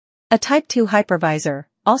A Type 2 hypervisor,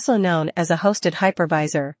 also known as a hosted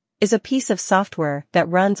hypervisor, is a piece of software that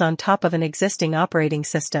runs on top of an existing operating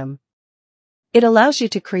system. It allows you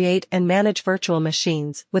to create and manage virtual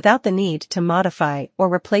machines without the need to modify or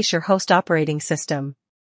replace your host operating system.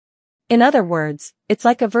 In other words, it's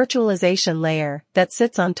like a virtualization layer that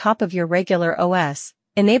sits on top of your regular OS,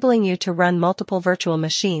 enabling you to run multiple virtual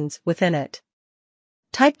machines within it.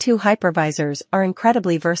 Type 2 hypervisors are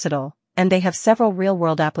incredibly versatile, and they have several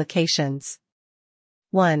real-world applications.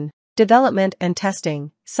 1. Development and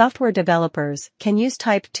testing. Software developers can use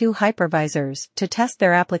Type 2 hypervisors to test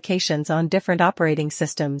their applications on different operating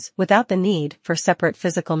systems without the need for separate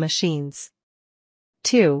physical machines.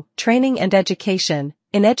 2. Training and education.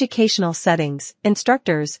 In educational settings,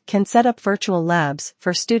 instructors can set up virtual labs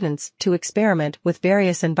for students to experiment with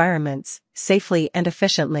various environments, safely and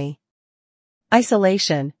efficiently.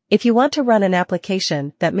 Isolation. If you want to run an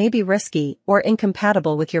application that may be risky or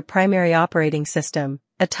incompatible with your primary operating system,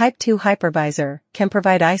 a Type 2 hypervisor can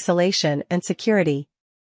provide isolation and security.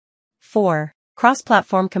 4.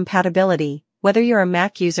 Cross-platform compatibility. Whether you're a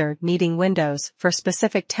Mac user needing Windows for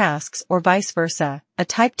specific tasks or vice versa, a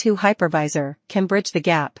Type 2 hypervisor can bridge the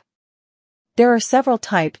gap. There are several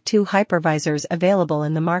Type 2 hypervisors available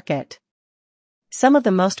in the market. Some of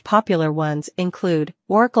the most popular ones include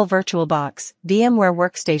Oracle VirtualBox, VMware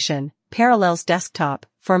Workstation, Parallels Desktop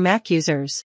for Mac users,